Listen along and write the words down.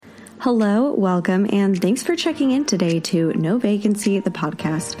Hello, welcome, and thanks for checking in today to No Vacancy, the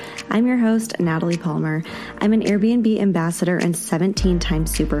podcast. I'm your host, Natalie Palmer. I'm an Airbnb ambassador and 17-time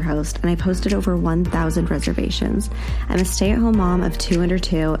superhost, and I've hosted over 1,000 reservations. I'm a stay-at-home mom of 2 under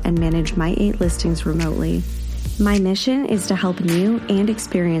 2 and manage my 8 listings remotely. My mission is to help new and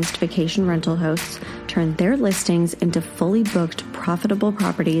experienced vacation rental hosts turn their listings into fully booked, profitable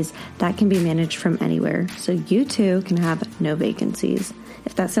properties that can be managed from anywhere, so you too can have no vacancies.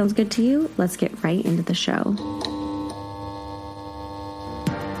 If that sounds good to you, let's get right into the show.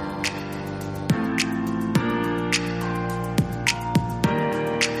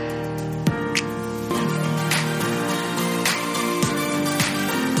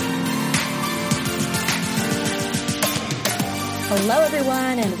 Hello,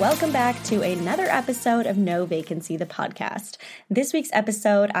 everyone, and welcome back to another episode of No Vacancy, the podcast. This week's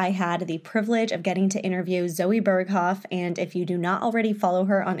episode, I had the privilege of getting to interview Zoey Berghoff, and if you do not already follow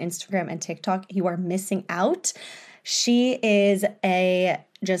her on Instagram and TikTok, you are missing out. She is a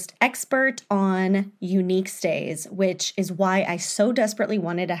just expert on unique stays, which is why I so desperately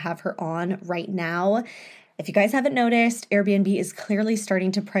wanted to have her on right now. If you guys haven't noticed, Airbnb is clearly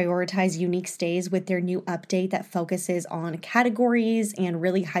starting to prioritize unique stays with their new update that focuses on categories and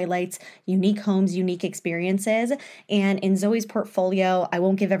really highlights unique homes, unique experiences. And in Zoey's portfolio, I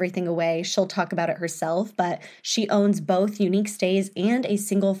won't give everything away. She'll talk about it herself, but she owns both unique stays and a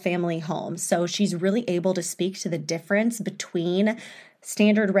single family home. So she's really able to speak to the difference between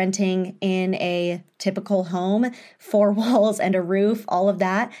standard renting in a typical home, 4 walls and a roof, all of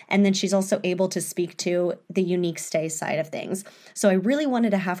that. And then she's also able to speak to the unique stay side of things. So I really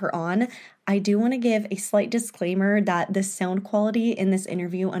wanted to have her on. I do want to give a slight disclaimer that the sound quality in this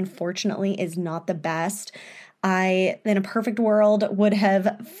interview, unfortunately, is not the best. I, in a perfect world, would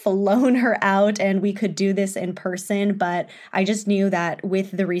have flown her out and we could do this in person, but I just knew that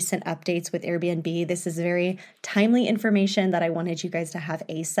with the recent updates with Airbnb, this is very timely information that I wanted you guys to have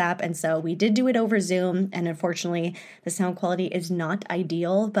ASAP, and so we did do it over Zoom, and unfortunately, the sound quality is not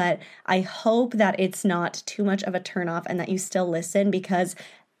ideal, but I hope that it's not too much of a turnoff and that you still listen because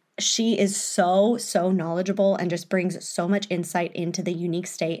she is so knowledgeable and just brings so much insight into the unique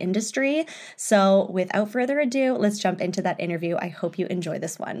stay industry. So without further ado, let's jump into that interview. I hope you enjoy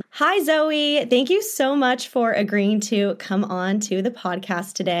this one. Hi, Zoey. Thank you so much for agreeing to come on to the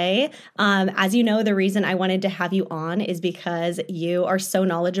podcast today. As you know, the reason I wanted to have you on is because you are so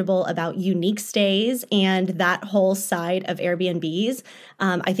knowledgeable about unique stays and that whole side of Airbnbs.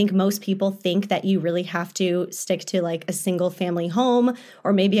 I think most people think that you really have to stick to like a single family home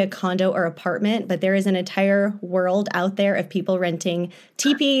or maybe a condo or apartment, but there is an entire world out there of people renting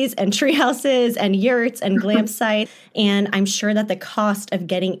teepees and tree houses and yurts and glamp sites. And I'm sure that the cost of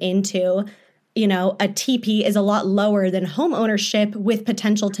getting into, a teepee is a lot lower than home ownership with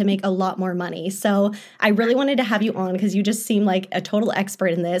potential to make a lot more money. So I really wanted to have you on because you just seem like a total expert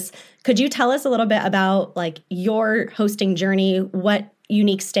in this. Could you tell us a little bit about like your hosting journey, what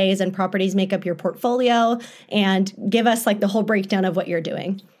unique stays and properties make up your portfolio, and give us like the whole breakdown of what you're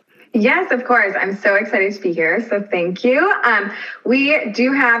doing? Yes, of course. I'm so excited to be here. So thank you. We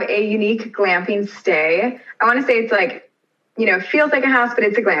do have a unique glamping stay. I want to say it's like, feels like a house, but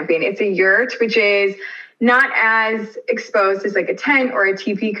it's a glamping. It's a yurt, which is not as exposed as like a tent or a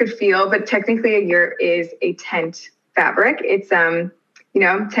teepee could feel, but technically a yurt is a tent fabric. It's 10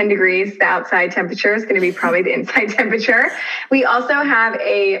 degrees, the outside temperature is going to be probably the inside temperature. We also have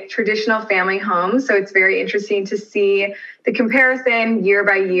a traditional family home. So it's very interesting to see the comparison year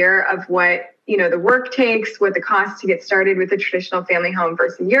by year of what, the work takes, what the cost to get started with a traditional family home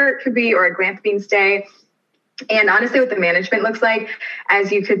versus a yurt could be, or a glamping stay. And honestly, what the management looks like,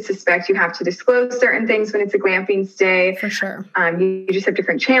 as you could suspect, you have to disclose certain things when it's a glamping stay. For sure. You just have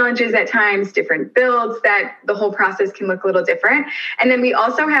different challenges at times, different builds, that the whole process can look a little different. And then we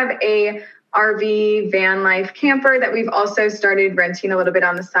also have a RV van life camper that we've also started renting a little bit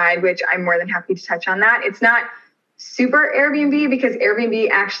on the side, which I'm more than happy to touch on that. It's not super Airbnb because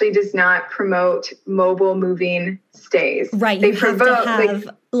Airbnb actually does not promote mobile moving stays. Right. You have to have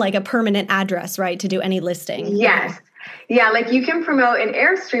like a permanent address, right, to do any listing. Yes. Yeah, like you can promote an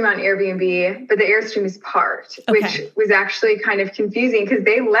Airstream on Airbnb, but the Airstream is parked, which was actually kind of confusing because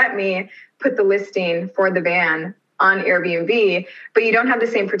they let me put the listing for the van on Airbnb, but you don't have the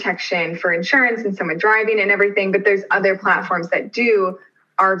same protection for insurance and someone driving and everything. But there's other platforms that do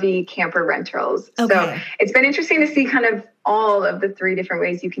RV camper rentals. Okay. So it's been interesting to see kind of all of the 3 different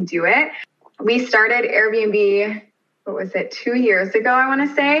ways you can do it. We started Airbnb, 2 years ago, I want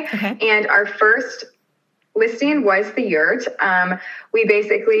to say. Okay. And our first listing was the yurt.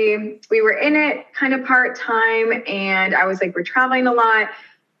 We were in it kind of part-time, and I was like, we're traveling a lot.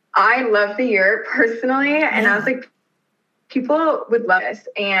 I love the yurt personally. And I was like, people would love this.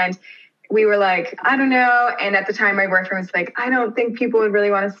 And we were like, I don't know. And at the time, my boyfriend was like, I don't think people would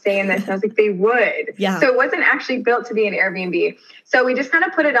really want to stay in this. And I was like, they would. Yeah. So it wasn't actually built to be an Airbnb. So we just kind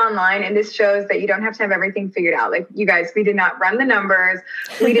of put it online. And this shows that you don't have to have everything figured out. Like, you guys, we did not run the numbers.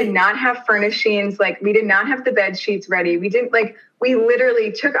 We did not have furnishings. Like, we did not have the bed sheets ready. We didn't we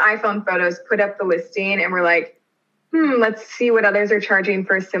literally took iPhone photos, put up the listing, and we're like, let's see what others are charging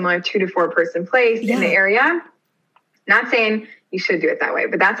for a similar 2 to 4 person place in the area. Not saying you should do it that way,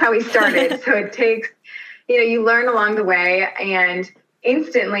 but that's how we started. So it takes, you learn along the way, and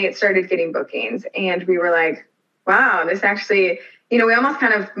instantly it started getting bookings. And we were like, wow, this actually, we almost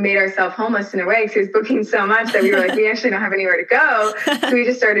kind of made ourselves homeless in a way, because it was booking so much that we were like, we actually don't have anywhere to go. So we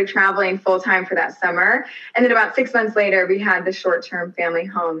just started traveling full time for that summer. And then about 6 months later, we had the short-term family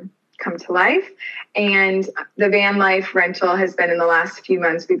home come to life. And the van life rental has been in the last few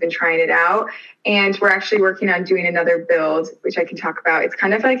months. We've been trying it out, and we're actually working on doing another build, which I can talk about. It's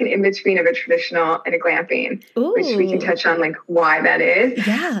kind of like an in-between of a traditional and a glamping, which we can touch on like why that is.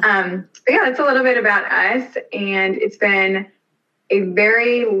 Yeah. But yeah, that's a little bit about us. And it's been a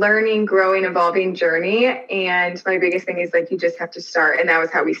very learning, growing, evolving journey. And my biggest thing is like, you just have to start. And that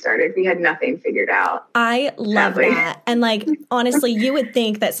was how we started. We had nothing figured out. I love that. And like, honestly, you would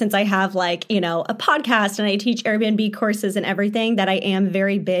think that since I have like, a podcast and I teach Airbnb courses and everything, that I am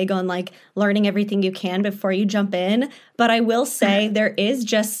very big on like learning everything you can before you jump in. But I will say there is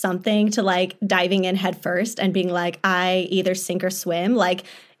just something to like diving in head first and being like, I either sink or swim. Like,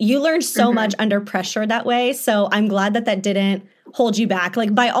 you learn so much under pressure that way. So I'm glad that didn't hold you back.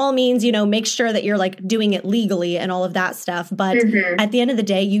 Like, by all means, make sure that you're like doing it legally and all of that stuff. But at the end of the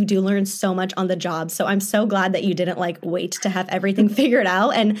day, you do learn so much on the job. So I'm so glad that you didn't like wait to have everything figured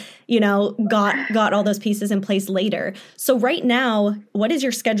out and, got all those pieces in place later. So right now, what does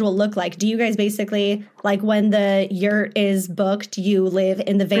your schedule look like? Do you guys basically, like, when the yurt is booked, you live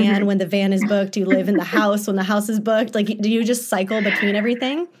in the van? When the van is booked, you live in the house when the house is booked? Like, do you just cycle between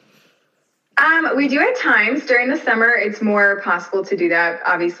everything? We do at times. During the summer, it's more possible to do that.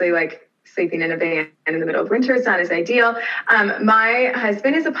 Obviously, like sleeping in a van in the middle of winter is not as ideal. My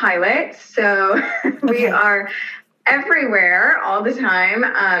husband is a pilot, so we are everywhere all the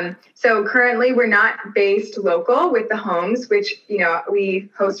time. So currently we're not based local with the homes, which, we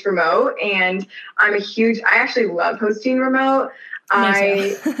host remote, and I actually love hosting remote.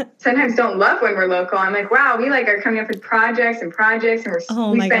 I sometimes don't love when we're local. I'm like, wow, we like are coming up with projects, and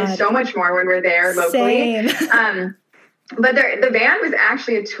we spend so much more when we're there locally. But the van was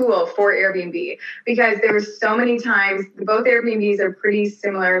actually a tool for Airbnb, because there were so many times, both Airbnbs are pretty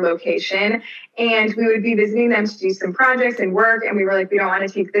similar location, and we would be visiting them to do some projects and work. And we were like, we don't want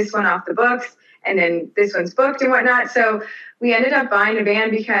to take this one off the books, and then this one's booked and whatnot. So we ended up buying a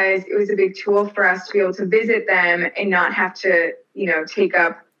van because it was a big tool for us to be able to visit them and not have to, take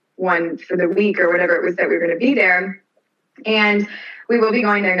up one for the week or whatever it was that we were going to be there. And we will be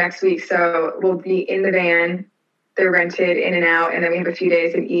going there next week. So we'll be in the van. They're rented in and out, and then we have a few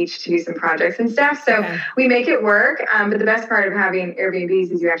days in each to do some projects and stuff. So we make it work. But the best part of having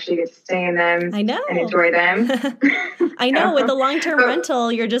Airbnbs is you actually get to stay in them. I know. And enjoy them. I know. With the long-term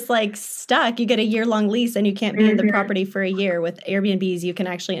rental, you're just like stuck. You get a year-long lease and you can't be in the property for a year. With Airbnbs, you can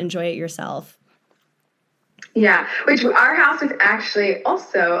actually enjoy it yourself. Yeah, which our house was actually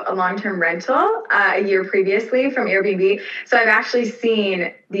also a long-term rental a year previously from Airbnb. So I've actually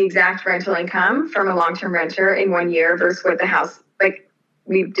seen the exact rental income from a long-term renter in 1 year versus what the house, like,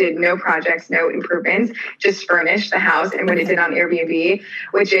 we did no projects, no improvements, just furnished the house, and what it did on Airbnb,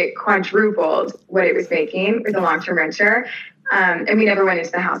 which it quadrupled what it was making with a long-term renter. And we never went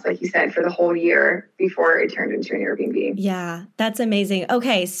into the house, like you said, for the whole year before it turned into an Airbnb. Yeah, that's amazing.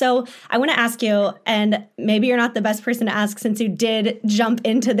 Okay, so I want to ask you, and maybe you're not the best person to ask since you did jump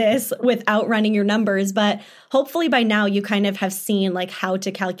into this without running your numbers, but hopefully by now you kind of have seen like how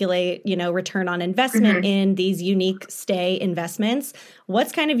to calculate, return on investment in these unique stay investments.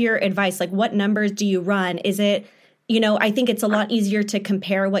 What's kind of your advice? Like, what numbers do you run? Is it, I think it's a lot easier to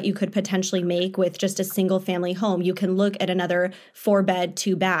compare what you could potentially make with just a single family home. You can look at another 4-bed,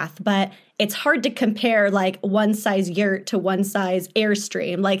 2-bath, but it's hard to compare like one size yurt to one size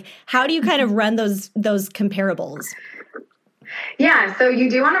Airstream. Like, how do you kind of run those comparables? Yeah, so you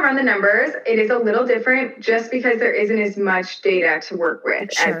do want to run the numbers. It is a little different just because there isn't as much data to work with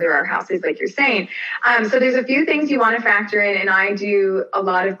as there are houses, like you're saying. So there's a few things you want to factor in, and I do a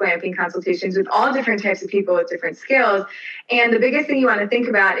lot of glamping consultations with all different types of people with different skills. And the biggest thing you want to think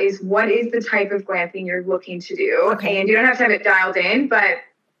about is what is the type of glamping you're looking to do. And you don't have to have it dialed in, but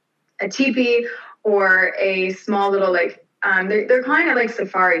a teepee or a small little like they're calling it like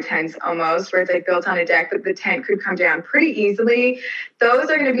safari tents almost, where it's like built on a deck, but the tent could come down pretty easily. Those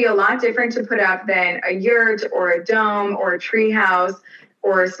are going to be a lot different to put up than a yurt or a dome or a tree house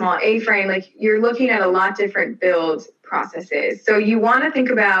or a small A-frame. Like, you're looking at a lot different build processes. So you want to think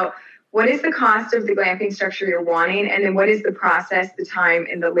about, what is the cost of the glamping structure you're wanting? And then what is the process, the time,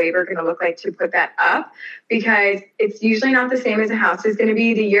 and the labor going to look like to put that up? Because it's usually not the same as a house is going to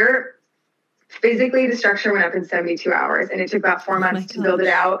be. The yurt, physically, the structure went up in 72 hours, and it took about 4 months to build it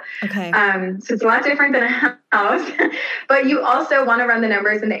out. Okay. So it's a lot different than a house. But you also want to run the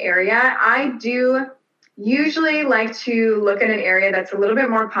numbers in the area. I do usually like to look at an area that's a little bit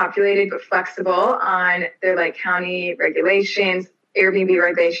more populated but flexible on their like county regulations, Airbnb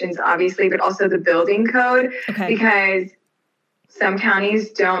regulations, obviously, but also the building code, because some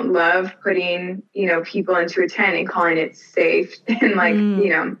counties don't love putting, people into a tent and calling it safe and like,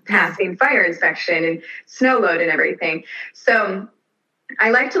 passing fire inspection and snow load and everything. So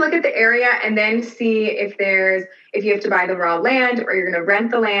I like to look at the area and then see if you have to buy the raw land or you're going to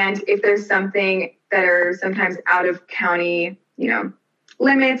rent the land, if there's something that are sometimes out of county,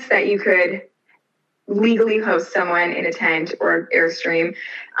 limits that you could legally host someone in a tent or Airstream.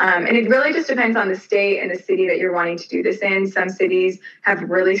 And it really just depends on the state and the city that you're wanting to do this in. Some cities have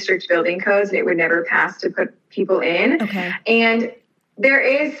really strict building codes and it would never pass to put people in. Okay. And there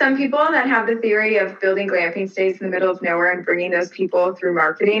is some people that have the theory of building glamping stays in the middle of nowhere and bringing those people through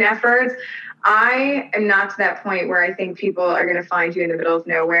marketing efforts. I am not to that point where I think people are going to find you in the middle of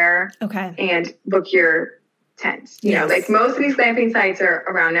nowhere and book your tents. You know, like most of these glamping sites are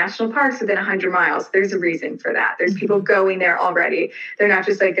around national parks within 100 miles. There's a reason for that. There's people going there already. They're not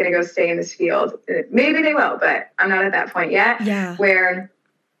just like going to go stay in this field. Maybe they will, but I'm not at that point yet where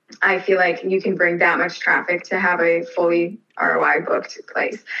I feel like you can bring that much traffic to have a fully ROI booked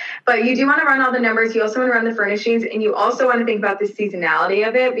place. But you do want to run all the numbers. You also want to run the furnishings, and you also want to think about the seasonality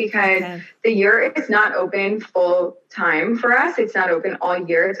of it, because the yurt is not open full time for us. It's not open all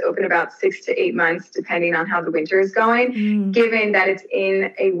year. It's open about 6 to 8 months, depending on how the winter is going, given that it's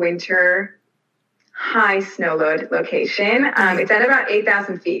in a winter high snow load location. It's at about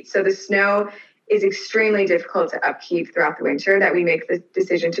 8,000 feet. So the snow is extremely difficult to upkeep throughout the winter, that we make the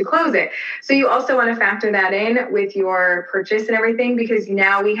decision to close it. So you also want to factor that in with your purchase and everything, because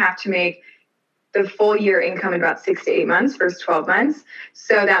now we have to make the full year income in about 6 to 8 months, first 12 months.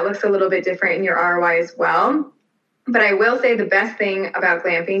 So that looks a little bit different in your ROI as well. But I will say the best thing about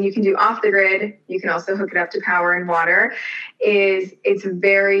glamping, you can do off the grid, you can also hook it up to power and water, is it's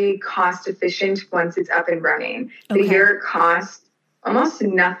very cost efficient once it's up and running. The yurt costs almost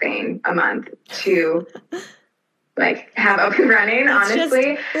nothing a month to like have up and running. It's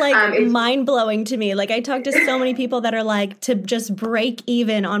honestly just, like it's mind-blowing to me. Like, I talk to so many people that are like, to just break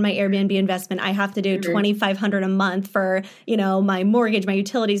even on my Airbnb investment, I have to do $2,500 a month for, my mortgage, my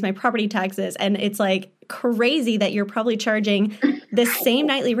utilities, my property taxes. And it's like crazy that you're probably charging the same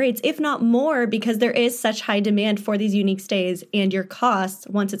nightly rates, if not more, because there is such high demand for these unique stays, and your costs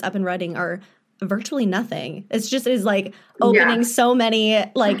once it's up and running are virtually nothing. It's just is like opening so many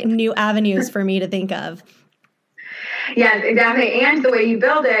like new avenues for me to think of. Yes, exactly. And the way you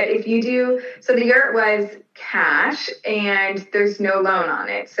build it, if you do, so the yurt was cash and there's no loan on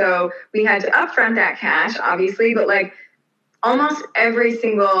it. So we had to upfront that cash, obviously, but like almost every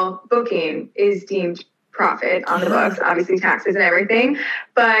single booking is deemed profit on the books, obviously taxes and everything,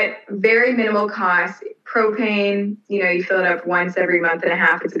 but very minimal cost. Propane, you fill it up once every month and a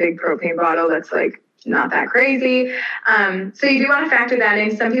half. It's a big propane bottle. That's like not that crazy. So you do want to factor that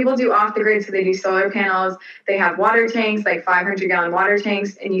in. Some people do off the grid, so they do solar panels. They have water tanks, like 500-gallon water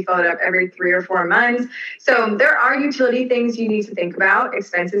tanks, and you fill it up every 3 or 4 months. So there are utility things you need to think about,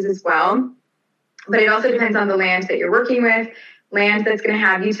 expenses as well. But it also depends on the land that you're working with. Land that's going to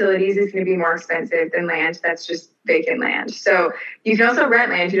have utilities is going to be more expensive than land that's just vacant land. So you can also rent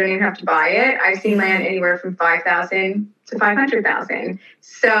land. You don't even have to buy it. I've seen land anywhere from $5,000 to $500,000.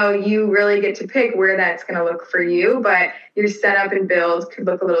 So you really get to pick where that's going to look for you. But your setup and build could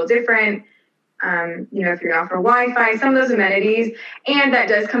look a little different. If you're going to offer Wi-Fi, some of those amenities, and that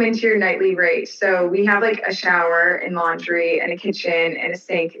does come into your nightly rate. So we have like a shower and laundry and a kitchen and a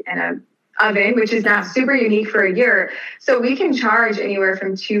sink and a oven, which is not super unique for a yurt. So we can charge anywhere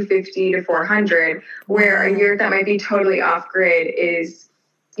from $250 to $400, where a yurt that might be totally off grid is,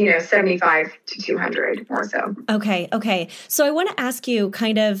 $75 to $200 or so. Okay. So I want to ask you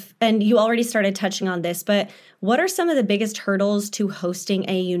kind of, and you already started touching on this, but what are some of the biggest hurdles to hosting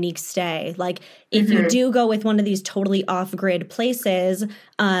a unique stay? Like if you do go with one of these totally off-grid places,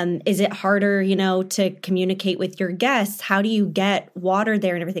 is it harder, to communicate with your guests? How do you get water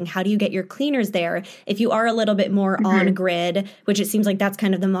there and everything? How do you get your cleaners there? If you are a little bit more on-grid, which it seems like that's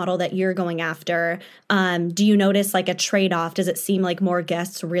kind of the model that you're going after, do you notice like a trade-off? Does it seem like more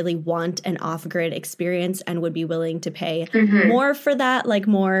guests really want an off-grid experience and would be willing to pay more for that, like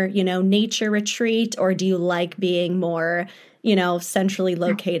more, nature retreat? Or do you like being more, centrally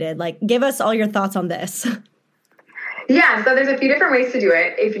located? Like, give us all your thoughts on this. Yeah, so there's a few different ways to do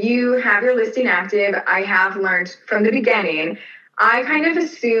it. If you have your listing active, I have learned from the beginning, I kind of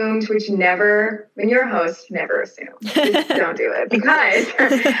assumed, which never, when you're a host, never assume. Just don't do it. Because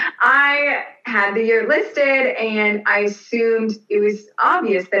I had the year listed and I assumed it was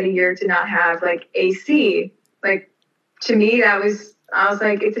obvious that a year did not have like AC. Like, to me, I was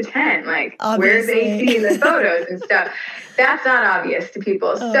like, it's a 10. Like, where's AC in the photos and stuff? That's not obvious to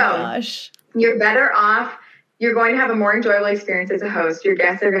people. Gosh. You're better off. You're going to have a more enjoyable experience as a host. Your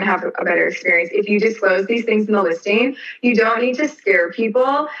guests are going to have a better experience. If you disclose these things in the listing, you don't need to scare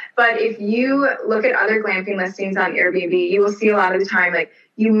people. But if you look at other glamping listings on Airbnb, you will see a lot of the time, like,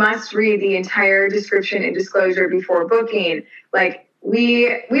 you must read the entire description and disclosure before booking. Like, we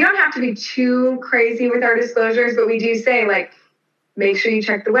don't have to be too crazy with our disclosures, but we do say, like, make sure you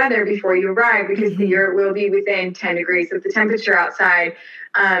check the weather before you arrive because the yurt will be within 10 degrees of the temperature outside.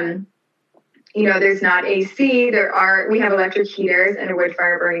 There's not AC. We have electric heaters and a wood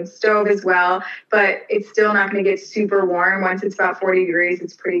fire burning stove as well, but it's still not going to get super warm. Once it's about 40 degrees,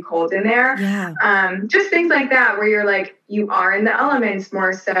 it's pretty cold in there. Yeah. Just things like that where you're like, you are in the elements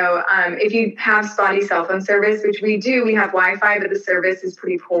more so. If you have spotty cell phone service, which we do, we have Wi-Fi, but the service is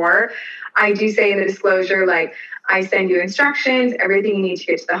pretty poor. I do say in the disclosure, like, I send you instructions, everything you need to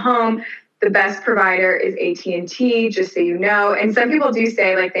get to the home. The best provider is AT&T, just so you know. And some people do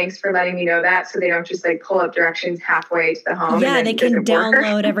say, like, thanks for letting me know that, so they don't just, like, pull up directions halfway to the home. Yeah, they can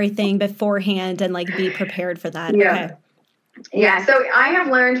download everything beforehand and, like, be prepared for that. Yeah. Okay. Yeah, so I have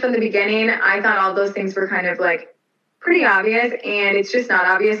learned from the beginning, I thought all those things were kind of, like, pretty obvious, and it's just not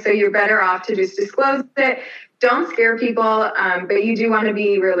obvious, so you're better off to just disclose it. Don't scare people, but you do want to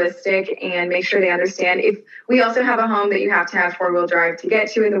be realistic and make sure they understand. If we also have a home that you have to have 4-wheel drive to get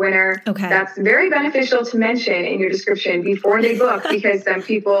to in the winter, that's very beneficial to mention in your description before they book, because some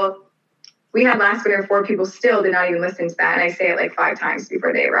people, we had last winter 4 people still did not even listen to that, and I say it like 5 times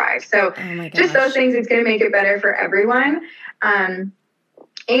before they arrive. So just those things, it's going to make it better for everyone. And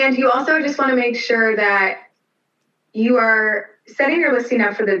you also just want to make sure that you are setting your listing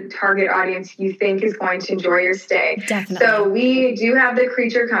up for the target audience you think is going to enjoy your stay. Definitely. So we do have the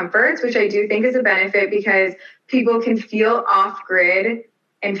creature comforts, which I do think is a benefit because people can feel off-grid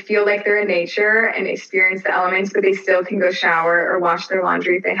and feel like they're in nature and experience the elements, but they still can go shower or wash their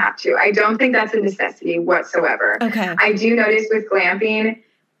laundry if they have to. I don't think that's a necessity whatsoever. Okay. I do notice with glamping,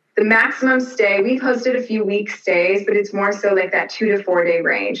 the maximum stay, we've hosted a few week stays, but it's more so like that 2 to 4 day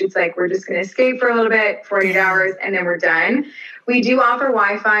range. It's like, we're just going to escape for a little bit, 48 hours, and then we're done. We do offer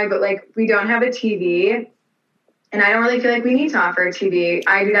Wi-Fi, but like, we don't have a TV. And I don't really feel like we need to offer a TV.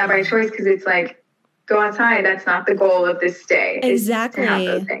 I do that by choice because it's like, go outside. That's not the goal of this stay. Exactly. To have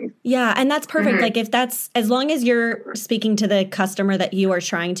those things. Yeah. And that's perfect. Like, if that's, as long as you're speaking to the customer that you are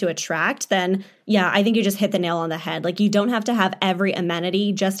trying to attract, then yeah, I think you just hit the nail on the head. Like, you don't have to have every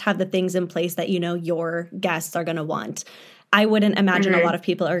amenity, just have the things in place that your guests are going to want. I wouldn't imagine a lot of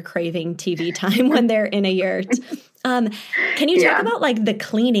people are craving TV time when they're in a yurt. Can you talk about like the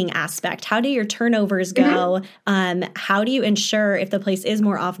cleaning aspect? How do your turnovers go? How do you ensure if the place is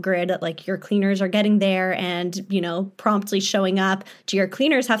more off grid that like your cleaners are getting there and, promptly showing up? Do your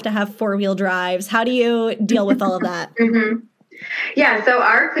cleaners have to have 4-wheel drives? How do you deal with all of that? Yeah, so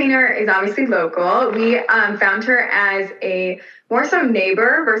our cleaner is obviously local. We found her as a more so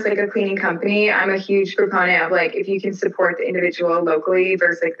neighbor versus like a cleaning company. I'm a huge proponent of like, if you can support the individual locally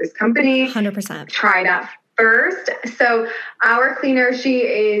versus like this company, 100%. Try that first. So our cleaner, she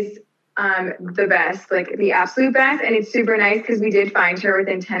is the best, like the absolute best. And it's super nice because we did find her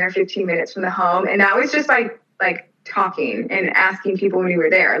within 10 or 15 minutes from the home. And that was just by like talking and asking people when we were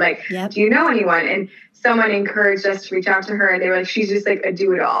there, like, do you know anyone? And someone encouraged us to reach out to her, and they were like, she's just like a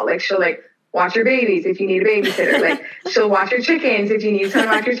do-it-all. Like, she'll like watch your babies if you need a babysitter. Like, she'll watch your chickens if you need someone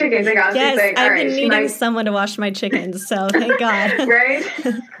to watch your chickens. Like, I was just like, all right, I've been needing someone to wash my chickens, so thank God. Right?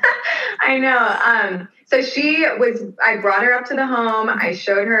 I know. I brought her up to the home. I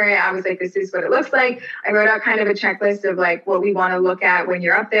showed her it. I was like, this is what it looks like. I wrote out kind of a checklist of like what we want to look at when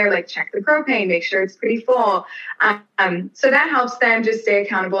you're up there, like check the propane, make sure it's pretty full. So that helps them just stay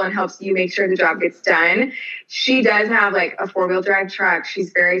accountable and helps you make sure the job gets done. She does have like a 4-wheel drive truck.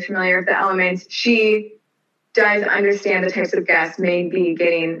 She's very familiar with the elements. She does understand the types of guests may be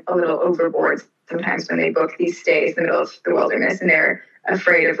getting a little overboard sometimes when they book these stays in the middle of the wilderness and they're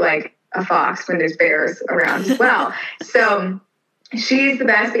afraid of like a fox when there's bears around as well. So she's the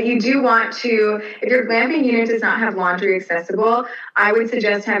best, but you do want to, if your glamping unit does not have laundry accessible, I would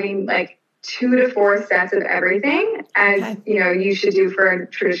suggest having like 2 to 4 sets of everything, as you should do for a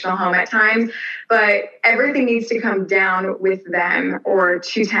traditional home at times. But everything needs to come down with them or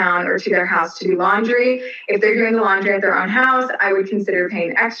to town or to their house to do laundry. If they're doing the laundry at their own house, I would consider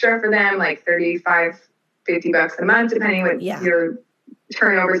paying extra for them, like $35, $50 a month, depending what your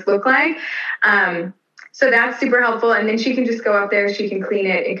turnovers look like. So that's super helpful. And then she can just go up there, she can clean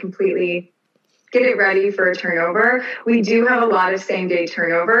it and completely get it ready for a turnover. We do have a lot of same day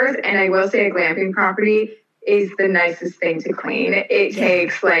turnovers. And I will say a glamping property is the nicest thing to clean. It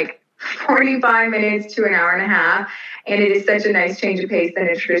takes like 45 minutes to an hour and a half. And it is such a nice change of pace than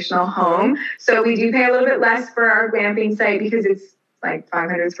a traditional home. So we do pay a little bit less for our glamping site because it's like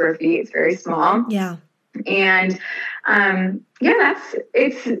 500 square feet. It's very small. Yeah. And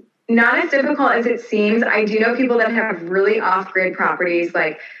it's not as difficult as it seems. I do know people that have really off-grid properties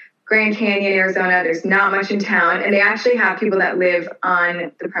like Grand Canyon, Arizona. There's not much in town. And they actually have people that live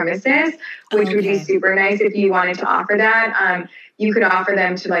on the premises, which would be super nice if you wanted to offer that. You could offer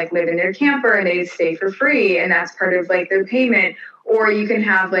them to like live in their camper and they stay for free. And that's part of like their payment. Or you can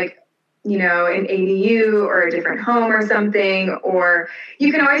have like, an ADU or a different home or something. Or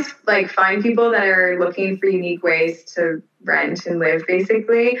you can always like find people that are looking for unique ways to rent and live,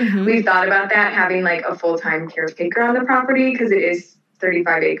 basically. Mm-hmm. We've thought about that, having like a full-time caretaker on the property because it is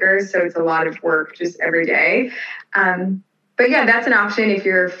 35 acres. So it's a lot of work just every day. But yeah, that's an option if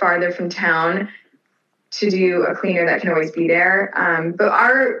you're farther from town to do a cleaner that can always be there.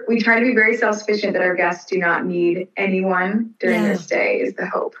 But we try to be very self-sufficient that our guests do not need anyone during their stay is the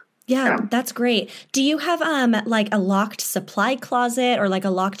hope. Yeah, that's great. Do you have like a locked supply closet or like a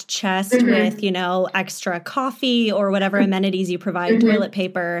locked chest with, extra coffee or whatever amenities you provide, toilet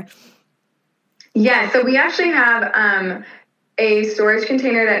paper? Yeah, so we actually have a storage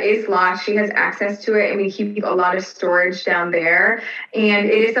container that is locked. She has access to it, and we keep a lot of storage down there. And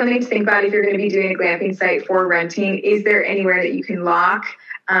it is something to think about if you're going to be doing a glamping site for renting. Is there anywhere that you can lock?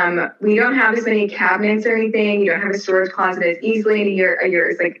 We don't have as many cabinets or anything. You don't have a storage closet as easily. And a year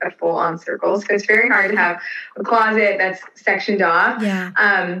is like a full-on circle. So it's very hard to have a closet that's sectioned off. Yeah.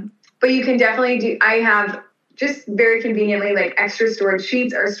 But you can definitely I have just very conveniently, like extra storage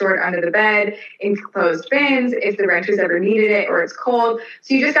sheets are stored under the bed in closed bins if the renters ever needed it or it's cold.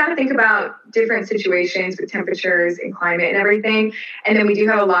 So you just got to think about different situations with temperatures and climate and everything. And then we do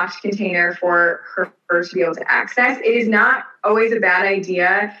have a locked container for her to be able to access. It is not always a bad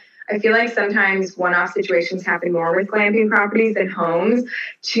idea. I feel like sometimes one-off situations happen more with glamping properties than homes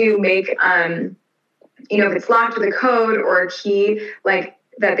to make, if it's locked with a code or a key, like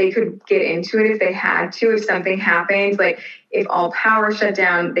that they could get into it if they had to, if something happens, like if all power shut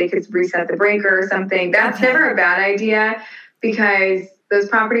down, they could reset the breaker or something. That's never a bad idea because those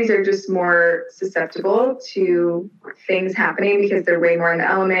properties are just more susceptible to things happening because they're way more in the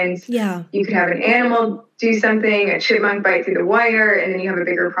elements. Yeah. You could have an animal do something, a chipmunk bite through the wire, and then you have a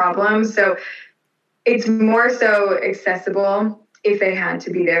bigger problem. So it's more so accessible if they had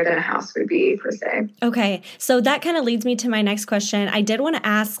to be there than a house would be, per se. Okay. So that kind of leads me to my next question. I did want to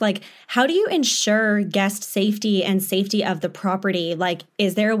ask, how do you ensure guest safety and safety of the property? Like,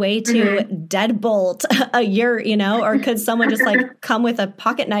 is there a way to deadbolt a yurt, or could someone just come with a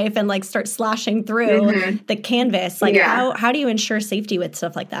pocket knife and start slashing through the canvas? How do you ensure safety with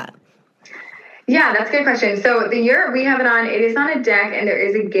stuff like that? Yeah, that's a good question. So the yurt, we have it is on a deck and there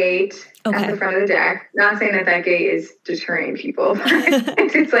is a gate at the front of the deck. Not saying that gate is deterring people.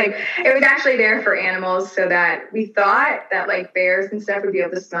 It's it was actually there for animals so that we thought that bears and stuff would be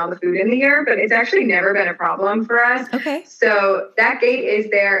able to smell the food in the yurt, but it's actually never been a problem for us. Okay. So that gate is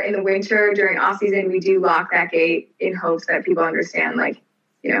there in the winter. During off season, we do lock that gate in hopes that people understand,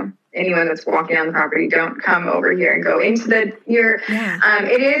 anyone that's walking on the property, don't come over here and go into the yurt.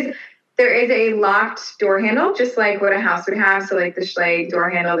 Yeah. There is a locked door handle, just like what a house would have. So the Schley door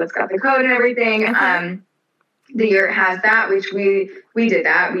handle that's got the code and everything. Okay. The yurt has that, which we did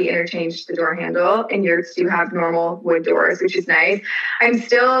that. We interchanged the door handle, and yurts do have normal wood doors, which is nice. I'm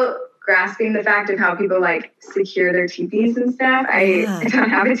still grasping the fact of how people like secure their teepees and stuff. I don't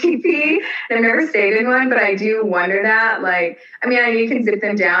have a teepee. I've never stayed in one, but I do wonder that. Like, I mean, I know you can zip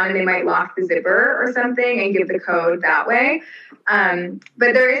them down and they might lock the zipper or something and give the code that way.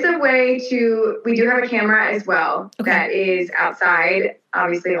 But there is a way we do have a camera as well that is outside,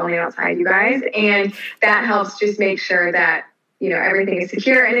 obviously only outside, you guys. And that helps just make sure that, you know, everything is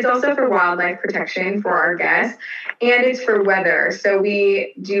secure. And it's also for wildlife protection for our guests. And it's for weather. So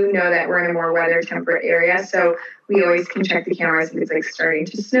we do know that we're in a more weather temperate area. So we always can check the cameras if it's like starting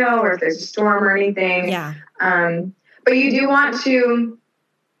to snow or if there's a storm or anything. Yeah. But you do want to,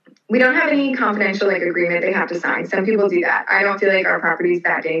 we don't have any confidential like agreement they have to sign. Some people do that. I don't feel like our property is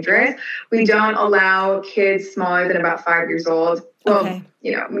that dangerous. We don't allow kids smaller than about 5 years old. Well,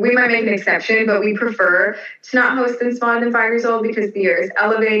 you know, we might make an exception, but we prefer to not host them smaller than 5 years old because the air is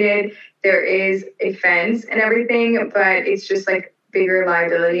elevated. There is a fence and everything, but it's just like bigger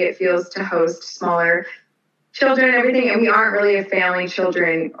liability. It feels to host smaller children and everything. And we aren't really a family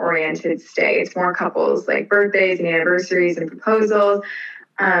children oriented stay. It's more couples, like birthdays and anniversaries and proposals.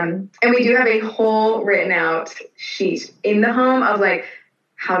 And we do have a whole written out sheet in the home of like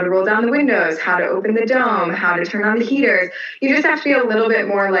how to roll down the windows, how to open the dome, how to turn on the heaters. You just have to be a little bit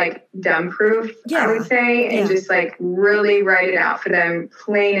more like dumb proof, I would say, and just like really write it out for them,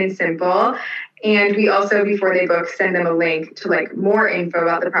 plain and simple. And we also, before they book, send them a link to like more info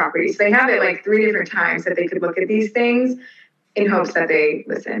about the property. So they have it like 3 different times that they could look at these things in hopes that they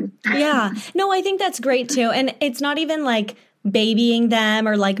listen. Yeah. No, I think that's great too. And it's not even like babying them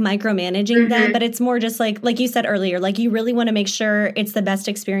or like micromanaging them, but it's more just like you said earlier, like you really want to make sure it's the best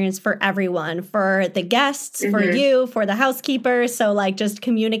experience for everyone, for the guests, for you, for the housekeeper. So like just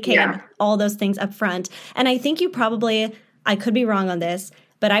communicate all those things up front. And I think you probably, I could be wrong on this,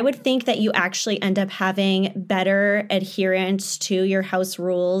 but I would think that you actually end up having better adherence to your house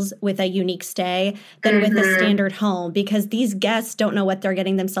rules with a unique stay than with a standard home, because these guests don't know what they're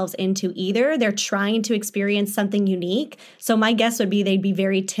getting themselves into either. They're trying to experience something unique. So my guess would be they'd be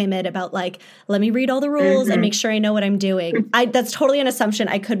very timid about like, let me read all the rules and make sure I know what I'm doing. That's totally an assumption.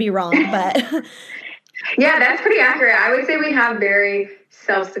 I could be wrong, but. Yeah, that's pretty accurate. I would say we have very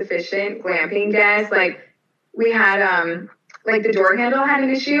self-sufficient glamping guests. Like we had, like the door handle had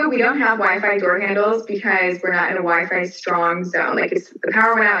an issue. We don't have Wi-Fi door handles because we're not in a Wi-Fi strong zone. Like if the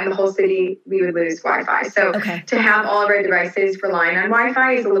power went out in the whole city, we would lose Wi-Fi. So to have all of our devices relying on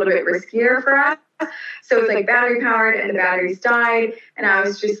Wi-Fi is a little bit riskier for us. So it's like battery powered and the batteries died. And I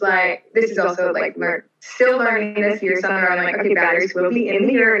was just like, this is also like still learning this year. Somewhere I'm like, okay, batteries will be in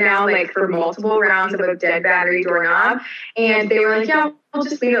here now, like for multiple rounds of a dead battery doorknob. And they were like, yeah, we'll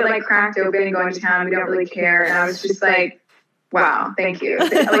just leave it like cracked open and go into town. We don't really care. And I was just like, wow, thank you.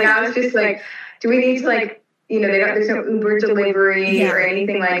 Like I was just like, do we need to like, you know, there's no Uber delivery or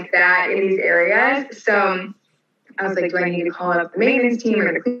anything like that in these areas. So I was like, do I need to call up the maintenance team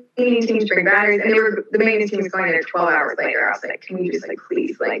or the cleaning team to bring batteries? And the maintenance team was going there 12 hours later. I was like, can you just like,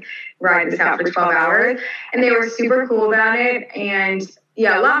 please like ride this out for 12 hours? And they were super cool about it. And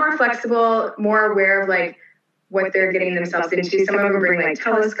yeah, a lot more flexible, more aware of like what they're getting themselves into. Some of them bring like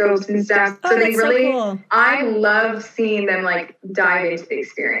telescopes and stuff. So they really, so cool. I love seeing them like dive into the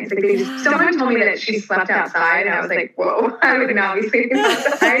experience. Like they just, someone told me that she slept outside and I was like, whoa, I would not be sleeping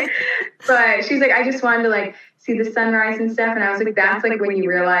outside. But she's like, I just wanted to like see the sunrise and stuff. And I was like, that's like when you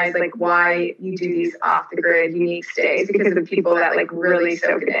realize like why you do these off the grid unique stays, because of the people that like really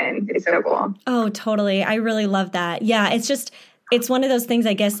soak it in. It's so cool. Oh, totally. I really love that. Yeah. It's one of those things,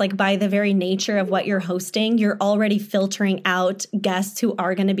 I guess, like by the very nature of what you're hosting, you're already filtering out guests who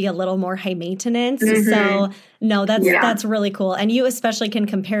are going to be a little more high maintenance. So no, that's really cool. And you especially can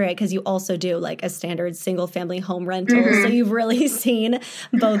compare it because you also do like a standard single family home rental. So you've really seen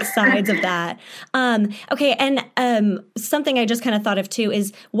both sides of that. Okay. And something I just kind of thought of too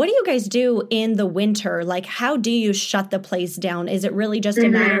is, what do you guys do in the winter? Like, how do you shut the place down? Is it really just a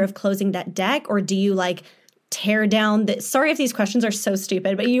matter of closing that deck, or do you like tear down sorry if these questions are so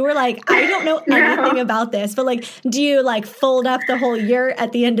stupid, but you were like, I don't know anything about this, but like, do you like fold up the whole year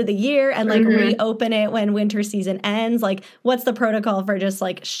at the end of the year and like reopen it when winter season ends? Like, what's the protocol for just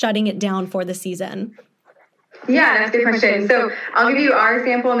like shutting it down for the season? Yeah, that's a good question. So I'll give you our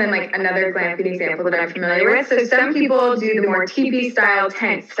example and then like another glamping example that I'm familiar with. So some people do the more teepee style,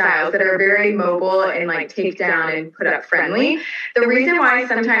 tent styles that are very mobile and like take down and put up friendly. The reason why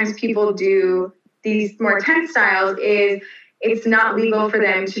sometimes people do these more tent styles is it's not legal for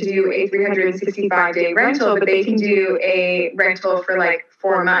them to do a 365-day rental, but they can do a rental for like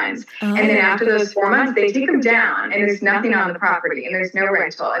 4 months. And then after those 4 months, they take them down and there's nothing on the property and there's no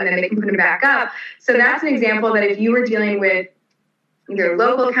rental, and then they can put them back up. So that's an example that if you were dealing with either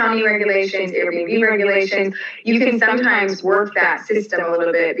local county regulations, Airbnb regulations, you can sometimes work that system a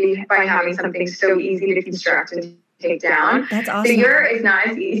little bit by having something so easy to construct and take down. That's awesome. The yurt is not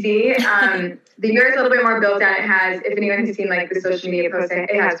as easy. The yurt is a little bit more built out. It has, if anyone has seen like the social media posts,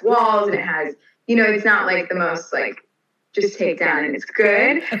 it has walls and it has, it's not like the most like just take down, and it's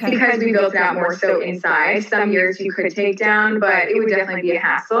good because we built it out more so inside. Some yurts you could take down, but it would definitely be a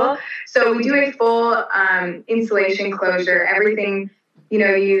hassle. So we do a full insulation closure, everything,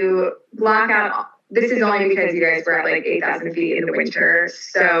 you block out. This is only because you guys were at like 8,000 feet in the winter.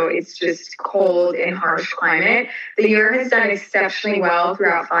 So it's just cold and harsh climate. The yurt has done exceptionally well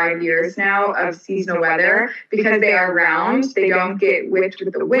throughout 5 years now of seasonal weather because they are round. They don't get whipped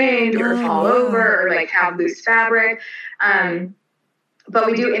with the wind or fall over or like have loose fabric. But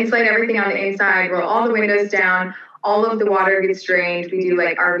we do insulate everything on the inside, roll all the windows down. All of the water gets drained. We do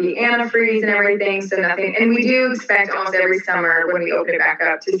like RV antifreeze and everything, so nothing. And we do expect almost every summer when we open it back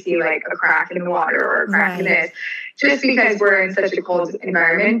up to see like a crack in the water or a crack in this, just because we're in such a cold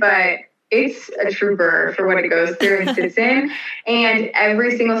environment. But it's a trooper for what it goes through and sits in. And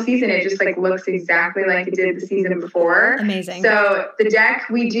every single season, it just like looks exactly like it did the season before. Amazing. So the deck,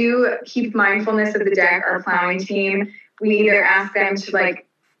 we do keep mindfulness of the deck. Our plowing team, we either ask them to like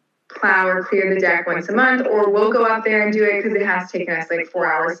plow or clear the deck once a month, or we'll go out there and do it because it has taken us like 4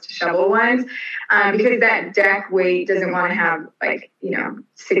 hours to shovel once, because that deck weight doesn't want to have like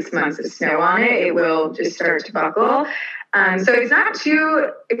 6 months of snow on it. It will just start to buckle. So it's not too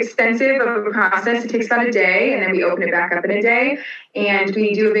extensive of a process. It takes about a day, and then we open it back up in a day, and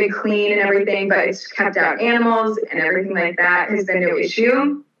we do a big clean and everything, but it's kept out animals and everything like that has been no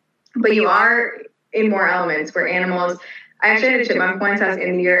issue. But you are in more elements where animals, I actually had a chipmunk once. I was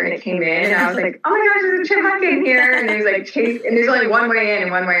in the yurt and it came in, and I was like, "Oh my gosh, there's a chipmunk in here!" And there's like chase, and there's only one way in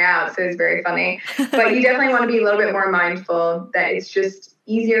and one way out, so it's very funny. But you definitely want to be a little bit more mindful that it's just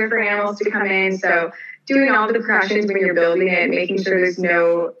easier for animals to come in. So doing all the precautions when you're building it, making sure there's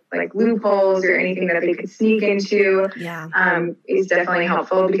no like loopholes or anything that they could sneak into, is definitely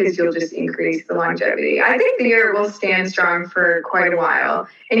helpful because you'll just increase the longevity. I think the yurt will stand strong for quite a while.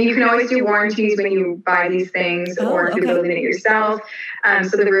 And you can always do warranties when you buy these things or if you're building it yourself.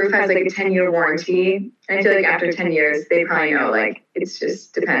 So the roof has like a 10-year warranty. And I feel like after 10 years, they probably know like it's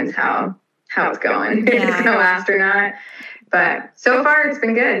just depends how it's going, if it's going to last or not. But so far, it's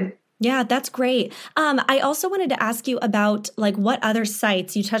been good. Yeah, that's great. I also wanted to ask you about like what other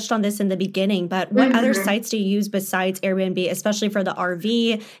sites, you touched on this in the beginning, but what other sites do you use besides Airbnb, especially for the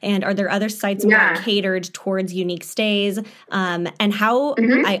RV? And are there other sites more catered towards unique stays? And how,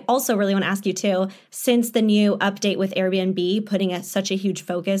 I also really want to ask you too, since the new update with Airbnb putting such a huge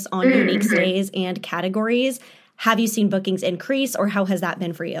focus on unique stays and categories, have you seen bookings increase or how has that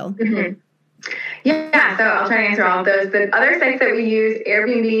been for you? Yeah, so I'll try to answer all of those. The other sites that we use,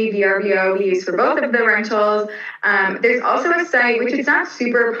 Airbnb, VRBO, we use for both of the rentals. There's also a site, which is not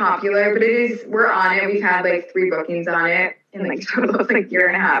super popular, but we're on it. We've had like 3 bookings on it in like total of like a year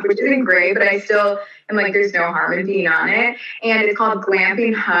and a half, which isn't great, but I still am like, there's no harm in being on it. And it's called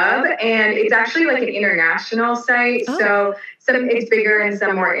Glamping Hub, and it's actually like an international site. So it's bigger in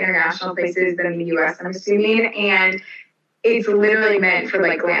some more international places than the US, I'm assuming. And it's literally meant for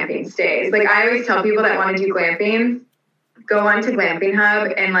like glamping stays. Like I always tell people that want to do glamping, go on to Glamping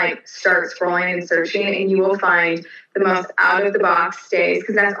Hub and like start scrolling and searching, and you will find the most out of the box stays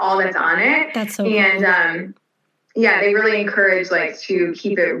because that's all that's on it. That's so cool. They really encourage like to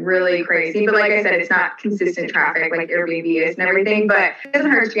keep it really crazy. But like I said, it's not consistent traffic like Airbnb is and everything, but it doesn't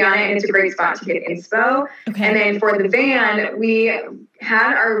hurt to be on it, and it's a great spot to get inspo. And then for the van, we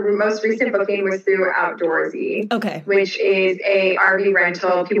had our most recent booking was through Outdoorsy, which is a RV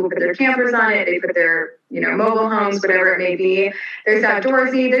rental. People put their campers on it. They put their, mobile homes, whatever it may be. There's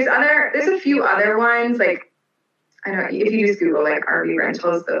Outdoorsy. There's a few other ones like, I don't know, if you just Google like RV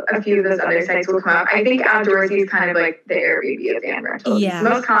rentals, a few of those other sites will come up. I think Outdoorsy is kind of like the Airbnb of van rentals. Yeah. It's the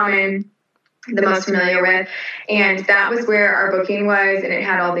most common, the most familiar with. And that was where our booking was, and it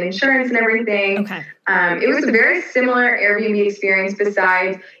had all the insurance and everything. It was a very similar Airbnb experience,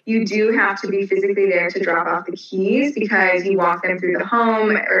 besides you do have to be physically there to drop off the keys because you walk them through the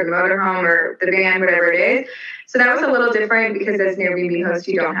home or the motorhome or the van, whatever it is. So that was a little different because as an Airbnb host,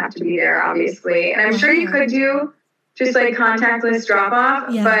 you don't have to be there, obviously. And I'm sure you could do just like contactless drop off,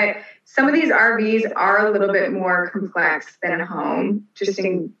 but some of these RVs are a little bit more complex than a home, just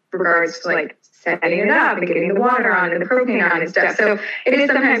in regards to like setting it up and getting the water on and the propane on and stuff. So it is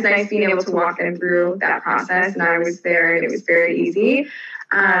sometimes nice being able to walk them through that process. And I was there and it was very easy.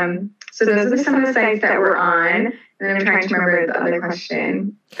 So those are some of the sites that we're on. And I'm trying to remember the other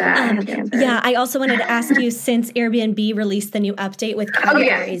question that I had to answer. Yeah, I also wanted to ask you, since Airbnb released the new update with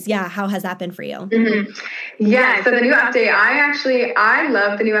categories, how has that been for you? Mm-hmm. Yeah, so the new update, I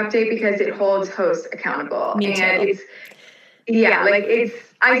love the new update because it holds hosts accountable. Me too. And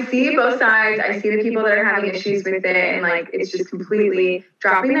I see both sides. I see the people that are having issues with it, and like it's just completely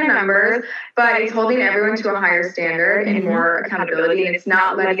dropping their numbers, but it's holding everyone to a higher standard and more accountability, and it's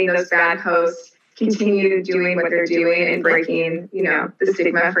not letting those bad hosts continue doing what they're doing and breaking, the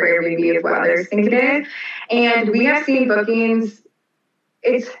stigma for Airbnb of what others think it is. And we have seen bookings,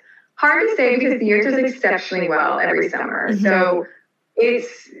 it's hard to say because the year does exceptionally well every summer. Mm-hmm. So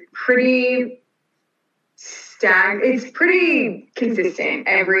it's pretty consistent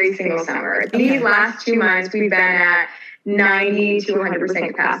every single summer. Okay. These last 2 months, we've been at 90 to 100%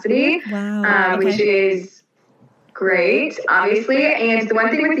 capacity, which is great, obviously. And the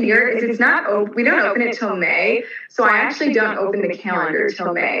one thing with the year is we don't open it till May. So I actually don't open the calendar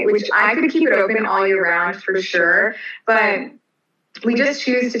till May, which I could keep it open all year round for sure. But we just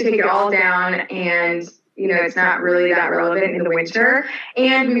choose to take it all down, and it's not really that relevant in the winter.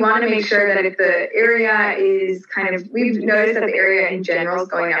 And we want to make sure that if the area is we've noticed that the area in general is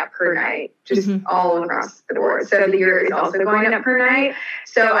going up per night, just all across the board. So the year is also going up per night.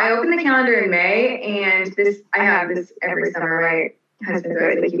 So I open the calendar in May, and I have this every summer. My husband's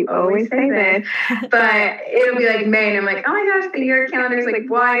always like, you always say this, but it'll be like May, and I'm like, oh my gosh, the year calendar is like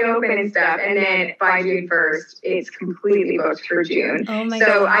wide open and stuff. And then by June 1st, it's completely booked for June. Oh my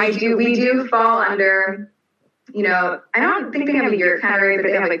gosh. We do fall under, I don't think they have a yurt category, but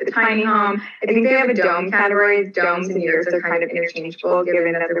they have like the tiny home. I think they have a dome category. Domes and yurts are kind of interchangeable,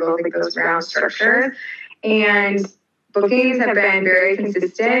 given that they're both like those round structures. And bookings have been very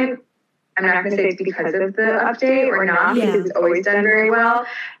consistent. I'm not going to say it's because of the update or not, because it's always done very well.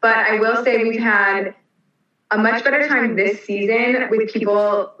 But I will say we've had a much better time this season with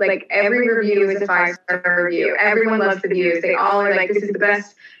people, like every review is a 5-star review. Everyone loves the views. They all are like, this is the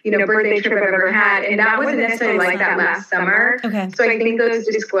best, birthday trip I've ever had. And that wasn't necessarily like that last summer. Okay. So I think those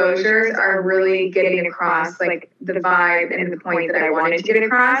disclosures are really getting across like the vibe and the point that I wanted to get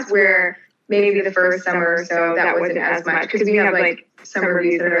across, where maybe the first summer or so that wasn't as much, because we have like some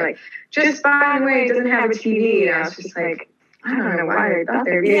reviews that are like, just by the way, it doesn't have a TV. And I was just like, I don't know why I thought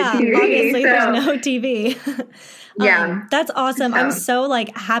there'd be a TV. Obviously there's no TV. Yeah. That's awesome. I'm so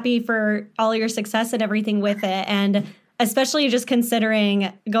happy for all your success and everything with it. And especially just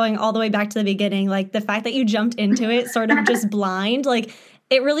considering going all the way back to the beginning, like the fact that you jumped into it sort of just blind, like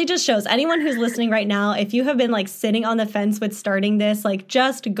it really just shows anyone who's listening right now, if you have been like sitting on the fence with starting this, like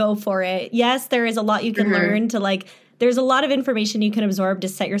just go for it. Yes, there is a lot you can learn to there's a lot of information you can absorb to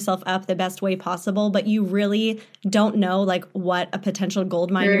set yourself up the best way possible, but you really don't know what a potential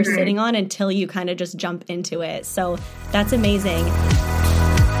gold mine you're sitting on until you kind of just jump into it. So that's amazing.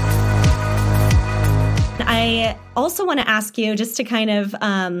 I also want to ask you just to kind of,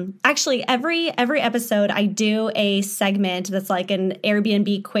 actually every episode I do a segment that's like an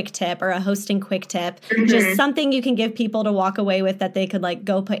Airbnb quick tip or a hosting quick tip, just something you can give people to walk away with that they could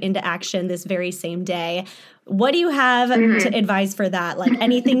go put into action this very same day. What do you have to advise for that? Like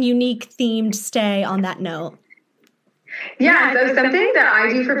anything unique themed stay on that note? Yeah, so something that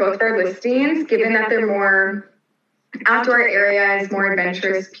I do for both our listings, given that they're more outdoor areas, more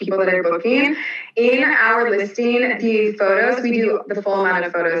adventurous people that are booking. In our listing, the photos, we do the full amount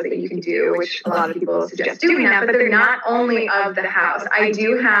of photos that you can do, which a lot of people suggest doing that, but they're not only of the house. I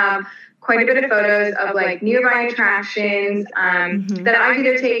do have quite a bit of photos of nearby attractions that I've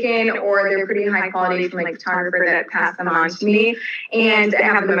either taken, or they're pretty high quality from a photographer that passed them on to me. And I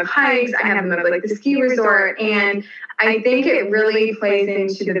have them of hikes, I have them of the ski resort. And I think it really plays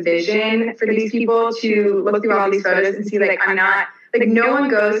into the vision for these people to look through all these photos and see I'm not no one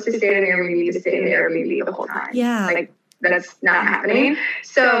goes to stay in an Airbnb to stay in the Airbnb the whole time. Yeah. That's not happening.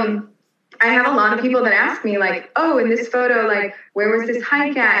 So I have a lot of people that ask me oh, in this photo, where was this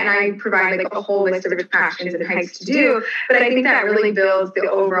hike at? And I provide a whole list of attractions and hikes to do. But I think that really builds the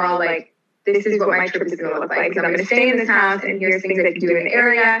overall, this is what my trip is going to look like, because I'm going to stay in this house and here's things I can do in the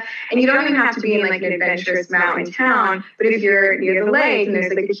area. And you don't even have to be in an adventurous mountain town, but if you're near the lake and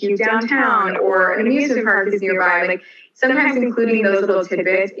there's a cute downtown or an amusement park is nearby, sometimes including those little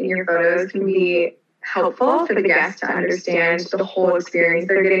tidbits in your photos can be helpful for the guests to understand the whole experience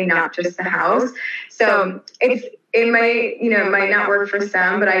they're getting, not just the house. So it might not work for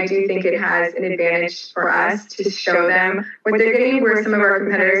some, but I do think it has an advantage for us to show them what they're getting, where some of our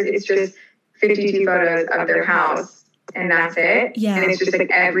competitors, it's just 52 photos of their house and that's it. Yeah. And it's just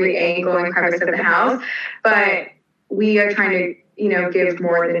every angle and crevice of the house. But we are trying to give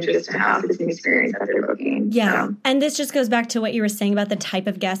more than just a house. It's an experience that they're booking. Yeah. So. And this just goes back to what you were saying about the type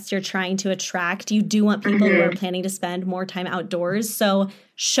of guests you're trying to attract. You do want people who are planning to spend more time outdoors. So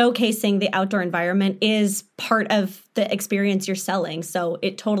showcasing the outdoor environment is part of the experience you're selling. So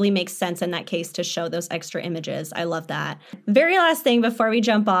it totally makes sense in that case to show those extra images. I love that. Very last thing before we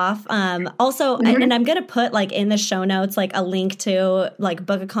jump off. Also, and I'm going to put in the show notes, a link to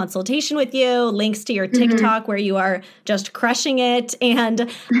book a consultation with you, links to your TikTok where you are just crushing it.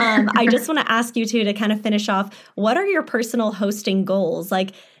 And I just want to ask you to kind of finish off, what are your personal hosting goals? Are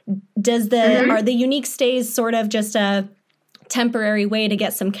the unique stays sort of just a temporary way to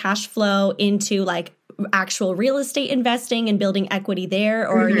get some cash flow into actual real estate investing and building equity there?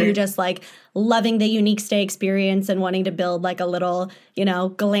 Or are you just loving the unique stay experience and wanting to build a little,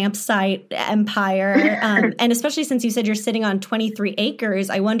 glamp site empire? And especially since you said you're sitting on 23 acres,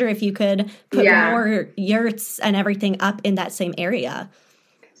 I wonder if you could put more yurts and everything up in that same area.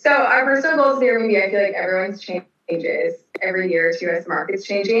 So our personal goals of Airbnb, I feel like everyone's changes every year too as the market's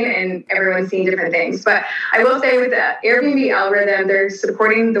changing and everyone's seeing different things. But I will say with the Airbnb algorithm, they're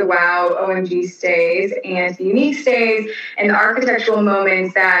supporting the wow, OMG stays and the unique stays and the architectural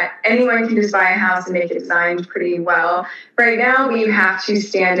moments that anyone can just buy a house and make it designed pretty well. Right now, we have to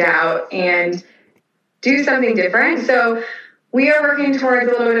stand out and do something different. So we are working towards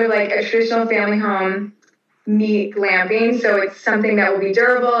a little bit of a traditional family home meet glamping. So it's something that will be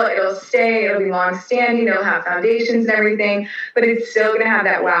durable, it'll stay, it'll be long standing, it'll have foundations and everything, but it's still going to have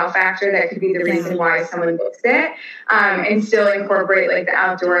that wow factor that could be the reason why someone books it, and still incorporate the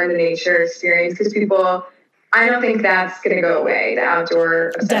outdoor and the nature experience, because I don't think that's going to go away, the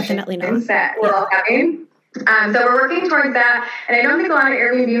outdoor definitely not that we're all having. So we're working towards that. And I don't think a lot of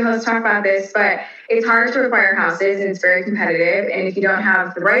Airbnb hosts talk about this, but it's hard to acquire houses and it's very competitive. And if you don't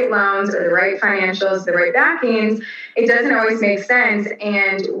have the right loans or the right financials, the right backings, it doesn't always make sense.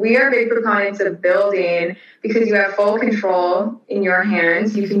 And we are big proponents of building because you have full control in your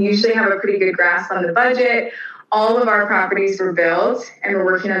hands. You can usually have a pretty good grasp on the budget. All of our properties were built and we're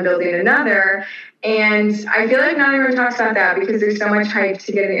working on building another. And I feel like not everyone talks about that because there's so much hype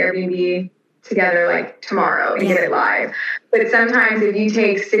to get an Airbnb together tomorrow and get it live. But sometimes if you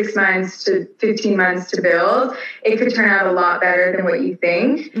take 6 months to 15 months to build, it could turn out a lot better than what you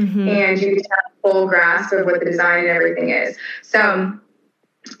think. And you could have a full grasp of what the design and everything is. So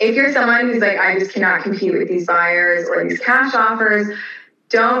if you're someone who's I just cannot compete with these buyers or these cash offers,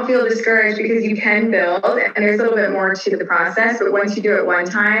 don't feel discouraged because you can build and there's a little bit more to the process. But once you do it one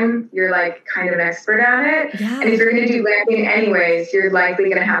time, you're kind of an expert at it. Yeah. And if you're going to do glamping anyways, you're likely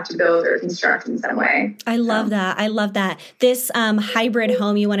going to have to build or construct in some way. I love that. I love that. This hybrid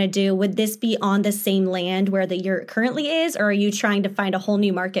home you want to do, would this be on the same land where the yurt currently is, or are you trying to find a whole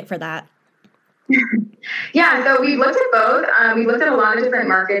new market for that? Yeah, so we've looked at both. We've looked at a lot of different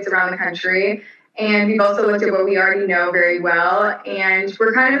markets around the country. And we've also looked at what we already know very well. And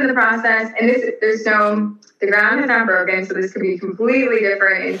we're kind of in the process. And the ground is not broken. So this could be completely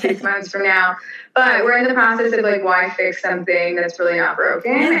different in 6 months from now. But we're in the process of why fix something that's really not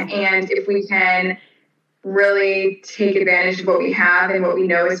broken? And if we can really take advantage of what we have and what we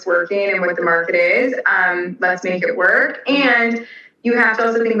know is working and what the market is, let's make it work. And you have to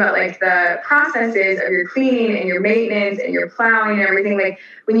also think about the processes of your cleaning and your maintenance and your plowing and everything.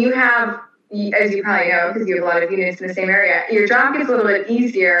 When you have, as you probably know, because you have a lot of units in the same area, your job gets a little bit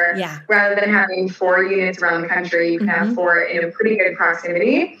easier. Rather than having 4 units around the country, you can have 4 in a pretty good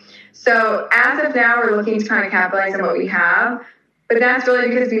proximity. So as of now, we're looking to kind of capitalize on what we have. But that's really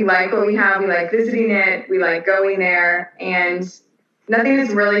because we like what we have. We like visiting it. We like going there. And nothing has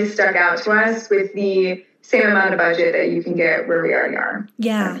really stuck out to us with the same amount of budget that you can get where we already are.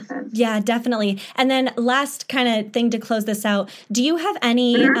 Yeah, definitely. And then last kind of thing to close this out, do you have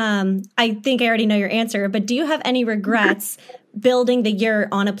any, I think I already know your answer, but do you have any regrets building the yurt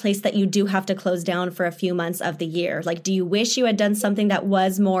on a place that you do have to close down for a few months of the year? Do you wish you had done something that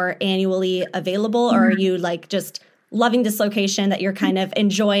was more annually available, or are you just loving this location that you're kind of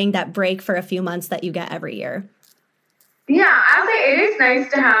enjoying that break for a few months that you get every year? Yeah, I'll say it is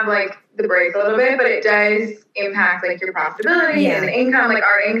nice to have the break a little bit, but it does impact your profitability and the income.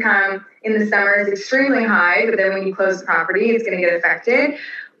 Our income in the summer is extremely high, but then when you close the property, it's going to get affected.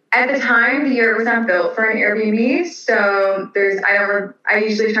 At the time, the yurt was not built for an Airbnb, so I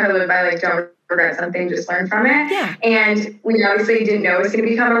usually try to live by don't regret something, just learn from it. And we obviously didn't know it was going to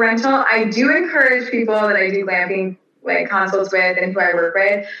become a rental. I do encourage people that I do glamping consults with and who I work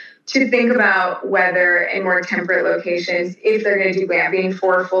with to think about weather and more temperate locations if they're going to do glamping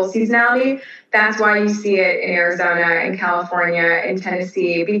for full seasonality. That's why you see it in Arizona, in California, in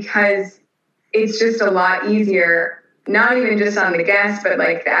Tennessee, because it's just a lot easier not even just on the guests, but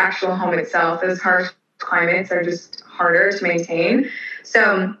like the actual home itself. Those harsh climates are just harder to maintain.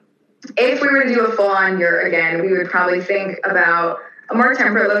 So if we were to do a full-on yurt again, we would probably think about a more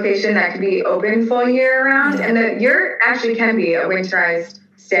temperate location that could be open full year round. And the yurt actually can be a winterized